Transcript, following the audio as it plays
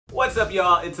What's up,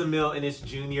 y'all? It's Emile, Ennis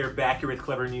Jr. back here with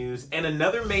Clevver News, and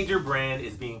another major brand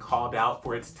is being called out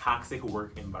for its toxic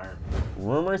work environment.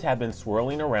 Rumors have been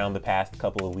swirling around the past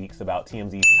couple of weeks about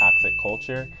TMZ's toxic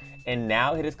culture, and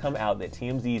now it has come out that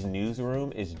TMZ's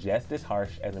newsroom is just as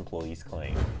harsh as employees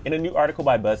claim. In a new article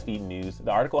by BuzzFeed News, the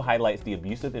article highlights the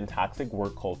abusive and toxic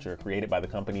work culture created by the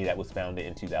company that was founded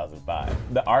in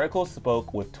 2005. The article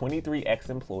spoke with 23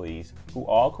 ex-employees who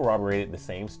all corroborated the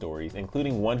same stories,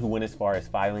 including one who went as far as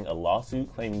filing a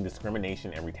lawsuit claiming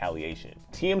discrimination and retaliation.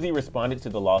 TMZ responded to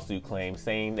the lawsuit claim,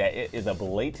 saying that it is a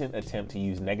blatant attempt to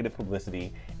use negative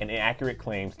publicity and inaccurate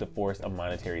claims to force a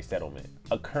monetary settlement.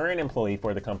 A current employee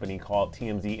for the company called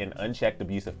TMZ an unchecked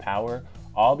abuse of power,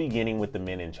 all beginning with the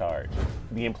men in charge.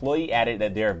 The employee added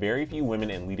that there are very few women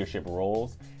in leadership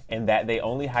roles and that they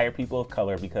only hire people of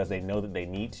color because they know that they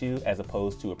need to, as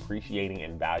opposed to appreciating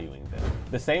and valuing them.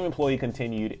 The same employee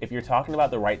continued, if you're talking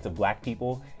about the rights of black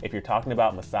people, if you're talking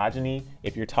about misogyny,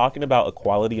 if you're talking about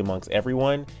equality amongst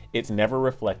everyone, it's never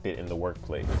reflected in the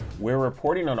workplace. We're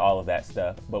reporting on all of that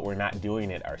stuff, but we're not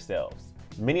doing it ourselves.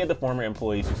 Many of the former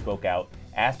employees who spoke out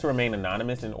asked to remain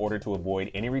anonymous in order to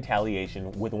avoid any retaliation,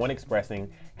 with one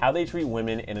expressing how they treat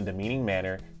women in a demeaning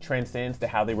manner transcends to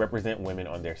how they represent women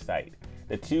on their site.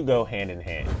 The two go hand in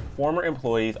hand. Former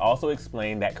employees also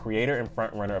explained that creator and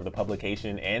frontrunner of the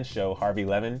publication and show, Harvey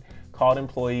Levin, called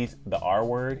employees the R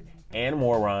word and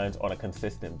morons on a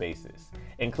consistent basis,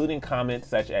 including comments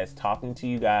such as "talking to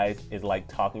you guys is like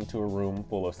talking to a room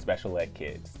full of special ed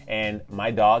kids," and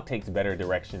 "my dog takes better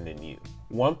direction than you."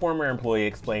 One former employee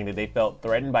explained that they felt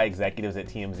threatened by executives at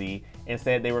TMZ and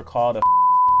said they were called a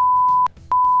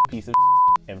piece of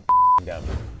and dummy.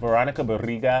 Veronica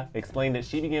Barriga explained that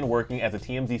she began working as a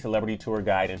TMZ celebrity tour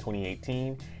guide in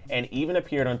 2018 and even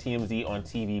appeared on TMZ on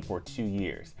TV for 2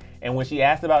 years. And when she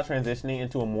asked about transitioning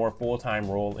into a more full-time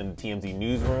role in the TMZ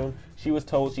newsroom, she was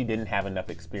told she didn't have enough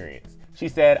experience. She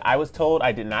said, "I was told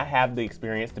I did not have the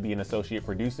experience to be an associate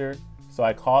producer, so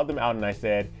I called them out and I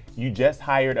said, you just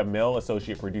hired a male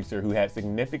associate producer who had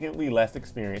significantly less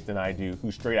experience than I do,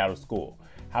 who's straight out of school.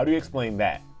 How do you explain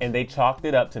that?" And they chalked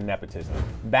it up to nepotism.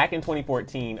 Back in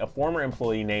 2014, a former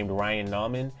employee named Ryan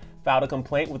Nauman filed a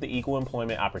complaint with the Equal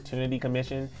Employment Opportunity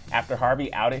Commission after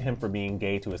Harvey outed him for being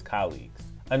gay to his colleagues.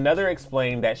 Another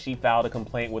explained that she filed a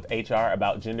complaint with HR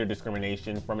about gender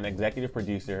discrimination from an executive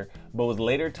producer, but was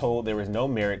later told there was no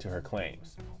merit to her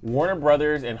claims. Warner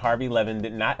Brothers and Harvey Levin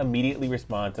did not immediately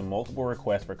respond to multiple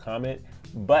requests for comment,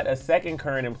 but a second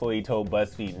current employee told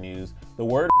BuzzFeed News the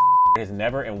word has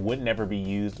never and would never be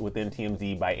used within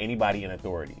TMZ by anybody in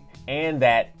authority, and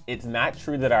that it's not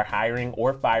true that our hiring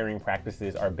or firing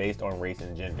practices are based on race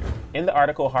and gender. In the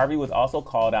article, Harvey was also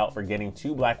called out for getting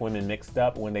two black women mixed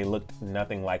up when they looked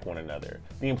nothing like one another.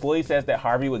 The employee says that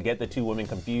Harvey would get the two women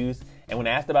confused, and when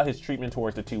asked about his treatment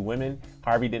towards the two women,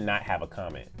 Harvey did not have a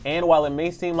comment. And while it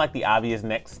may seem like the obvious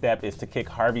next step is to kick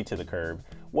Harvey to the curb,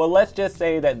 well, let's just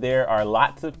say that there are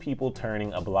lots of people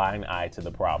turning a blind eye to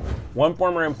the problem. One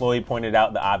former employee pointed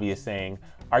out the obvious, saying,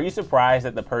 "Are you surprised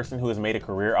that the person who has made a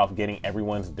career off getting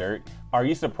everyone's dirt? Are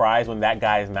you surprised when that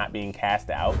guy is not being cast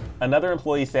out?" Another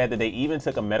employee said that they even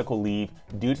took a medical leave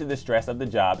due to the stress of the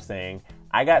job, saying,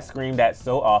 "I got screamed at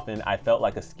so often I felt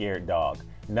like a scared dog.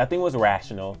 Nothing was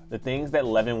rational. The things that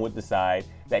Levin would decide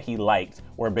that he liked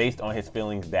were based on his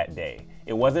feelings that day.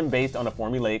 It wasn't based on a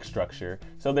formulaic structure,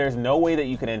 so there's no way that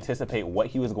you could anticipate what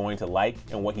he was going to like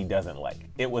and what he doesn't like.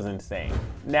 It was insane."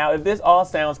 Now, if this all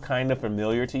sounds kind of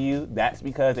familiar to you, that's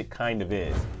because it kind of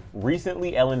is.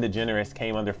 Recently, Ellen DeGeneres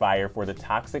came under fire for the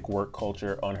toxic work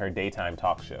culture on her daytime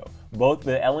talk show. Both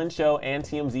The Ellen Show and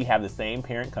TMZ have the same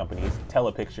parent companies,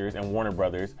 Telepictures and Warner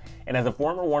Brothers, and as a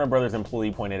former Warner Brothers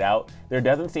employee pointed out, there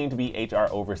doesn't seem to be HR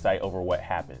oversight over what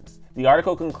happens. The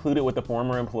article concluded with the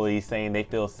former employees saying they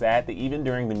feel sad that even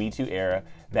during the Me Too era,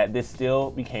 that this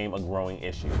still became a growing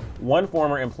issue. One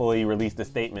former employee released a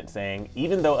statement saying,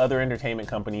 "Even though other entertainment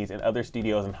companies and other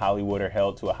studios in Hollywood are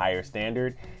held to a higher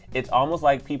standard, it's almost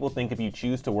like people think if you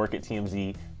choose to work at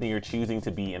TMZ, then you're choosing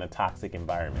to be in a toxic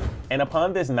environment." And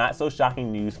upon this not so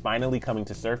shocking news finally coming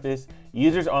to surface,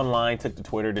 users online took to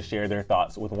Twitter to share their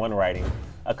thoughts, with one writing,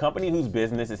 "A company whose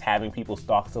business is having people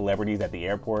stalk celebrities at the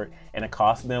airport and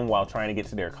accost them while trying to get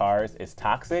to their cars is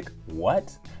toxic?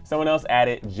 What?" Someone else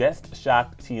added, "Just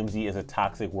shocked TMZ is a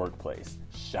toxic workplace.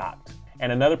 Shocked."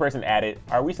 And another person added,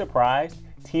 "Are we surprised?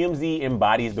 TMZ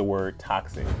embodies the word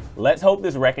toxic." Let's hope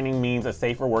this reckoning means a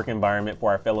safer work environment for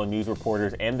our fellow news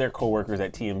reporters and their coworkers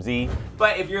at TMZ.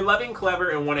 But if you're loving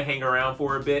Clevver and want to hang around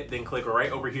for a bit, then click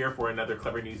right over here for another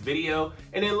Clevver News video,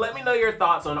 and then let me know your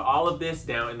thoughts on all of this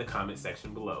down in the comment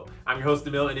section below. I'm your host,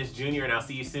 Emile Ennis Jr., and I'll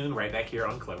see you soon right back here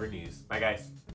on Clevver News. Bye, guys.